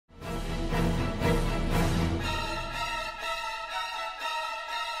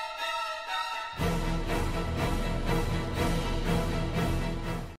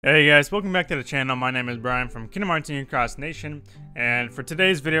Hey guys, welcome back to the channel. My name is Brian from Kingdom Hearts Union Cross Nation, and for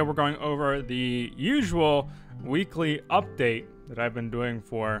today's video we're going over the usual weekly update that I've been doing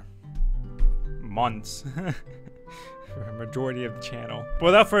for months for a majority of the channel. But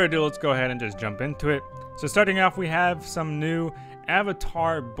without further ado, let's go ahead and just jump into it. So starting off, we have some new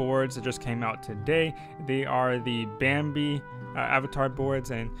avatar boards that just came out today. They are the Bambi avatar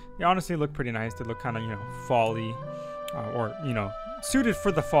boards, and they honestly look pretty nice. They look kind of, fall-y, or suited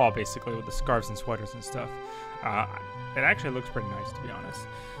for the fall, basically, with the scarves and sweaters and stuff. It actually looks pretty nice, to be honest.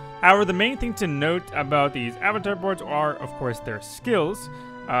 However, the main thing to note about these avatar boards are, of course, their skills.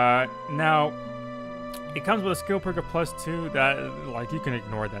 Now, it comes with a skill perk of +2 that, you can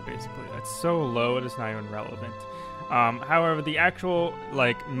ignore that, basically. That's so low, it is not even relevant. However, the actual,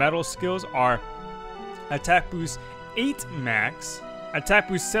 metal skills are Attack Boost 8 Max, Attack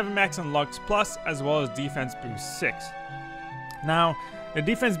Boost 7 Max on Lux Plus, as well as Defense Boost 6. Now, the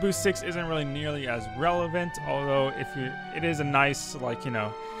Defense Boost 6 isn't really nearly as relevant, although it is a nice,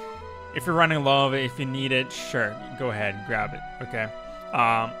 if you're running low of it, if you need it, sure, go ahead, grab it, okay?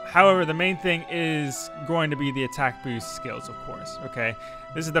 However, the main thing is going to be the Attack Boost skills, of course, okay?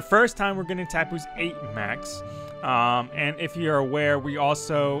 This is the first time we're getting Attack Boost 8 Max, and if you're aware, we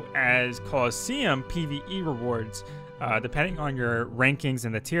also, as Coliseum PvE rewards, depending on your rankings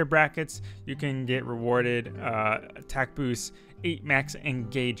in the tier brackets, you can get rewarded Attack Boost 8 Max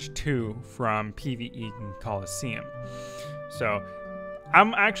Engage 2 from PvE in Coliseum. So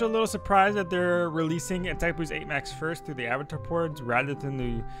I'm actually a little surprised that they're releasing Attack Boost 8 Max first through the avatar boards rather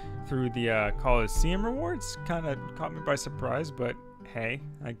than through the Coliseum rewards. Kind of caught me by surprise, but hey,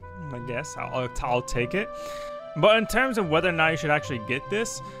 I guess I'll take it. But in terms of whether or not you should actually get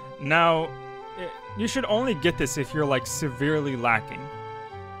this, now you should only get this if you're severely lacking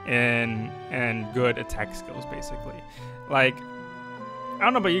in good attack skills, basically. I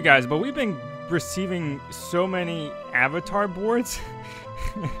don't know about you guys, but we've been receiving so many avatar boards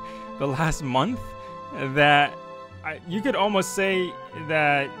the last month that you could almost say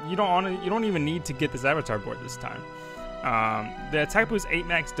that you don't even need to get this avatar board this time. The Attack Boost 8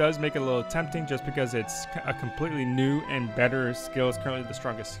 Max does make it a little tempting just because it's a completely new and better skill. It's currently the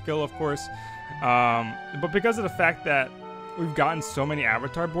strongest skill, of course. But because of the fact that we've gotten so many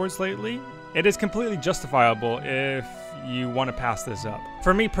avatar boards lately, it is completely justifiable if you want to pass this up.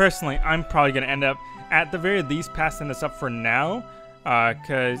 For me personally, I'm probably going to end up, at the very least, passing this up for now.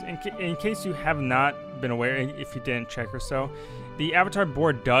 Because in case you have not been aware, if you didn't check or so, the avatar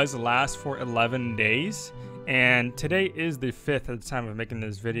board does last for 11 days. And today is the 5th at the time of making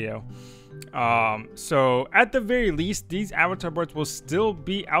this video. So at the very least, these avatar boards will still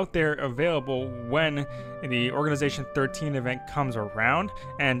be out there available when the Organization 13 event comes around.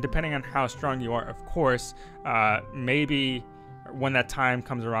 And depending on how strong you are, of course, maybe when that time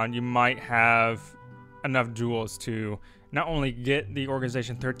comes around, you might have enough jewels to not only get the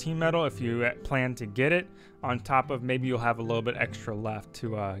Organization 13 medal if you plan to get it, on top of maybe you'll have a little bit extra left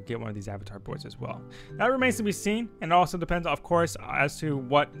to get one of these avatar boards as well. That remains to be seen, and also depends, of course, as to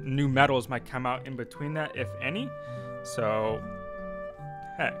what new medals might come out in between that, if any. So,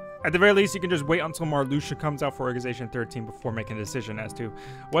 hey, at the very least, you can just wait until Marluxia comes out for Organization 13 before making a decision as to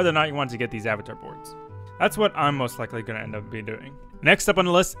whether or not you want to get these avatar boards. That's what I'm most likely going to end up doing. Next up on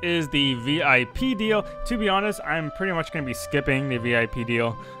the list is the VIP deal. To be honest, I'm pretty much going to be skipping the VIP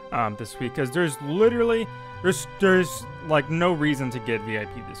deal this week because there's literally there's no reason to get VIP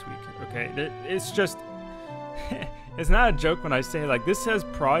this week. Okay, it's just it's not a joke when I say this has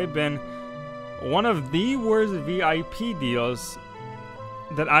probably been one of the worst VIP deals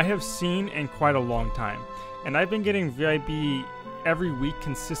that I have seen in quite a long time, and I've been getting VIP every week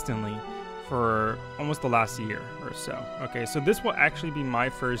consistently for almost the last year or so. Okay, so this will actually be my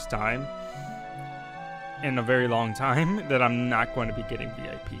first time in a very long time that I'm not going to be getting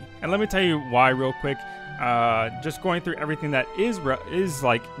VIP. And let me tell you why real quick. Just going through everything that is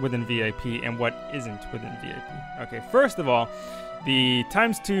within VIP and what isn't within VIP. Okay, first of all, the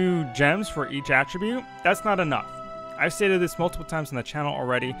 ×2 gems for each attribute, that's not enough. I've stated this multiple times on the channel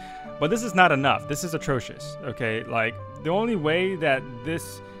already, but this is not enough. This is atrocious. Okay, the only way that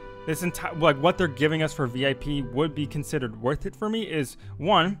this entire what they're giving us for VIP would be considered worth it for me is,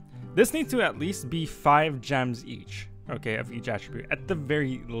 one, this needs to at least be 5 gems each, okay, of each attribute at the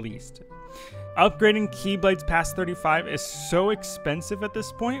very least. Upgrading Keyblades past 35 is so expensive at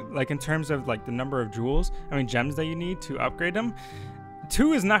this point, in terms of the number of gems that you need to upgrade them.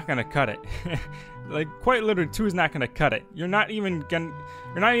 2 is not gonna cut it. Quite literally, 2 is not gonna cut it. You're not even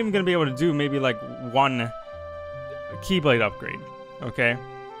gonna be able to do maybe one Keyblade upgrade, okay?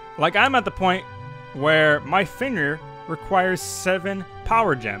 I'm at the point where my finger requires 7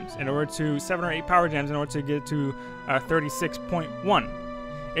 power gems in order to 7 or 8 power gems in order to get to 36.1.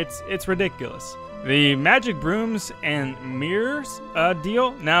 It's ridiculous. The magic brooms and mirrors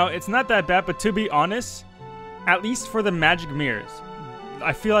deal, now it's not that bad, but to be honest, at least for the magic mirrors,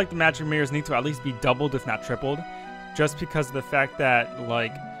 I feel like the magic mirrors need to at least be doubled if not tripled, just because of the fact that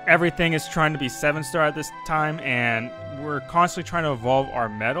like everything is trying to be 7-star at this time, and we're constantly trying to evolve our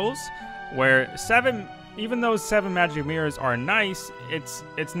medals, where 7, even though 7 magic mirrors are nice,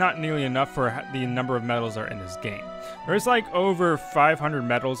 it's not nearly enough for the number of medals that are in this game. There's like over 500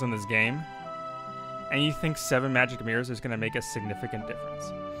 medals in this game, and you think 7 magic mirrors is going to make a significant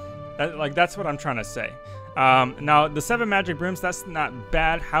difference. That's what I'm trying to say. Now, the 7 magic brooms, that's not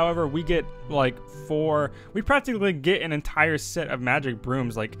bad. However, we get like 4, we practically get an entire set of magic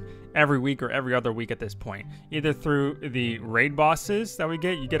brooms like every week or every other week at this point. Either through the raid bosses that we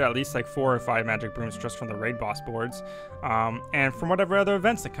get, you get at least like 4 or 5 magic brooms just from the raid boss boards, and from whatever other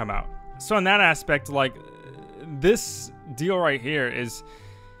events that come out. So in that aspect, like this deal right here is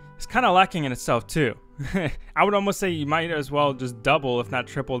kind of lacking in itself too. I would almost say you might as well just double, if not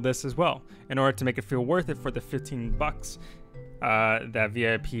triple this as well, in order to make it feel worth it for the 15 bucks that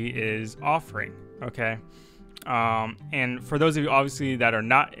VIP is offering, okay? And for those of you obviously that are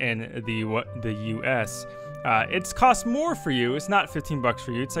not in the US, it's cost more for you. It's not 15 bucks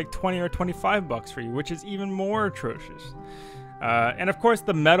for you. It's like 20 or 25 bucks for you, which is even more atrocious. And of course,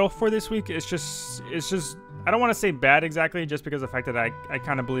 the medal for this week is just I don't want to say bad exactly, just because of the fact that I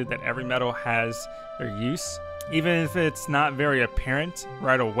kind of believe that every medal has their use, even if it's not very apparent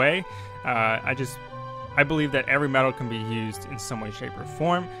right away. I believe that every medal can be used in some way, shape, or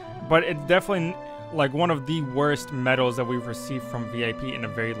form, but it's definitely like one of the worst medals that we've received from VIP in a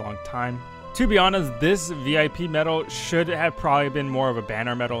very long time. To be honest, this VIP medal should have probably been more of a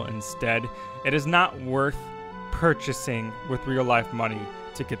banner medal instead. It is not worth purchasing with real life money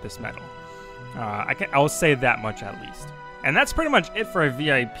to get this medal. I'll say that much at least. And that's pretty much it for a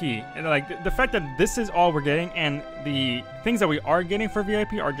VIP. And like the fact that this is all we're getting, and the things that we are getting for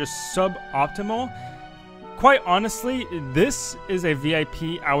VIP are just suboptimal. Quite honestly, this is a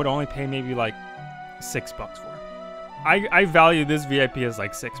VIP I would only pay maybe like $6 for. I value this VIP as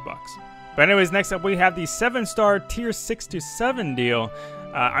like $6. But anyways, next up we have the 7-star tier 6 to 7 deal.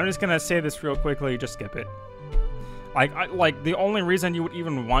 I'm just gonna say this real quickly, just skip it. Like the only reason you would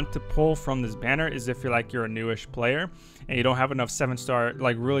even want to pull from this banner is if you're a newish player and you don't have enough 7-star,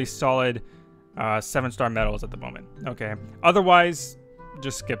 like really solid 7-star medals at the moment. Okay. Otherwise,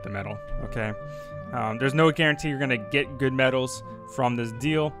 just skip the medal. Okay. There's no guarantee you're gonna get good medals from this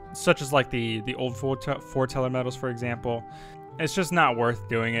deal, such as like the old foreteller medals, for example. It's just not worth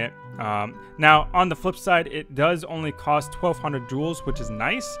doing it. Now, on the flip side, it does only cost 1,200 jewels, which is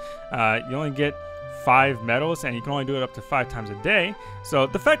nice. You only get 5 medals, and you can only do it up to 5 times a day. So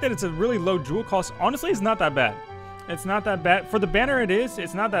the fact that it's a really low jewel cost, honestly, is not that bad. It's not that bad. For the banner,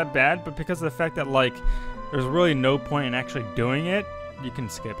 it's not that bad, but because of the fact that like there's really no point in actually doing it, you can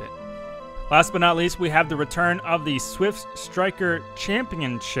skip it. Last but not least, we have the return of the Swift Striker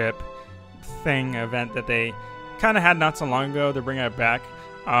Championship event that they kind of had not so long ago. They're bringing it back.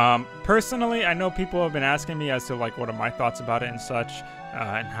 Personally, I know people have been asking me as to like what are my thoughts about it and such,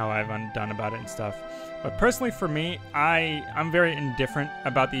 and how I've done about it and stuff. But personally, for me, I'm very indifferent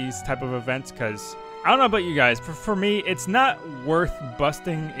about these type of events, because I don't know about you guys, but for me, it's not worth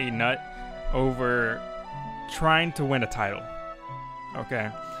busting a nut over trying to win a title. Okay,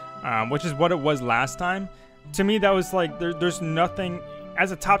 which is what it was last time. To me, that was like there's nothing,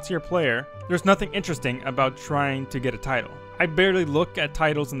 as a top tier player, there's nothing interesting about trying to get a title. I barely look at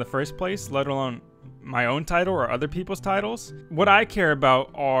titles in the first place, let alone my own title or other people's titles. What I care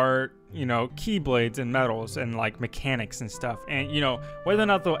about are, you know, keyblades and medals and like mechanics and stuff, and you know, whether or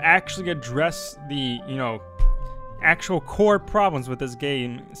not they'll actually address the, you know, actual core problems with this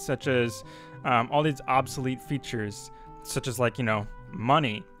game, such as all these obsolete features, such as like, you know,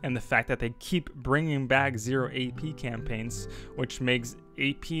 money, and the fact that they keep bringing back 0 AP campaigns, which makes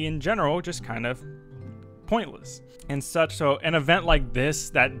AP in general just kind of pointless and such. So an event like this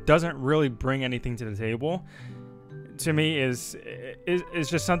that doesn't really bring anything to the table, to me, is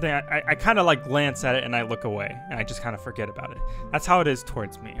just something I kind of like glance at it and I look away and I just kind of forget about it. That's how it is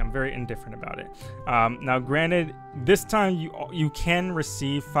towards me. I'm very indifferent about it. Now granted, this time you can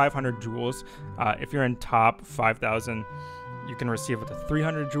receive 500 jewels. If you're in top 5,000, you can receive up to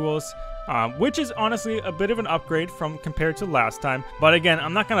 300 jewels, which is honestly a bit of an upgrade from compared to last time. But again,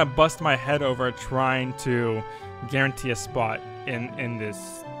 I'm not gonna bust my head over trying to guarantee a spot in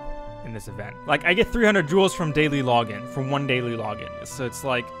this event. Like, I get 300 jewels from daily login, from one daily login. So it's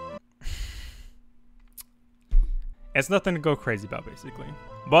like, It's nothing to go crazy about, basically.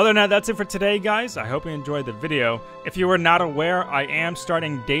 But other than that, that's it for today, guys. I hope you enjoyed the video. If you were not aware, I am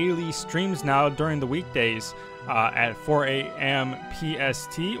starting daily streams now during the weekdays at 4 a.m.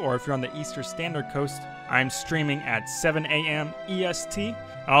 PST, or if you're on the Eastern Standard Coast, I'm streaming at 7 a.m. EST.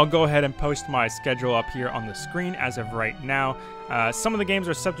 I'll go ahead and post my schedule up here on the screen as of right now. Some of the games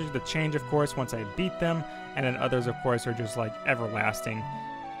are subject to change, of course, once I beat them, and then others, of course, are just like everlasting.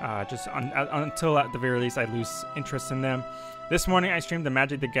 Until at the very least I lose interest in them. This morning I streamed the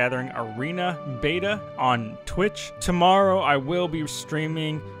Magic the Gathering Arena beta on Twitch. Tomorrow I will be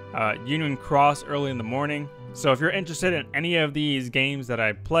streaming Union Cross early in the morning. So if you're interested in any of these games that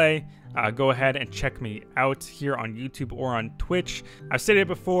I play, go ahead and check me out here on YouTube or on Twitch. I've said it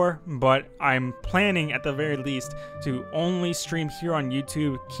before, but I'm planning at the very least to only stream here on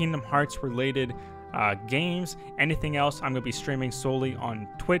YouTube Kingdom Hearts related games. Anything else I'm going to be streaming solely on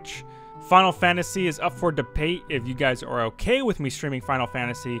Twitch. Final Fantasy is up for debate if you guys are okay with me streaming Final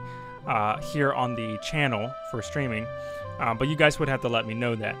Fantasy here on the channel for streaming. But you guys would have to let me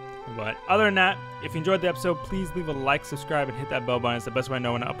know that. But other than that, if you enjoyed the episode, please leave a like, subscribe, and hit that bell button. It's the best way I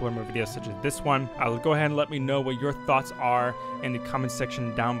know when I upload more videos such as this one. Go ahead and let me know what your thoughts are in the comment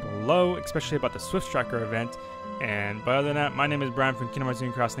section down below, especially about the Swift Striker event. But other than that, my name is Brian from Kingdom Hearts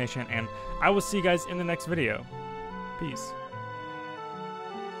Cross Nation, and I will see you guys in the next video. Peace.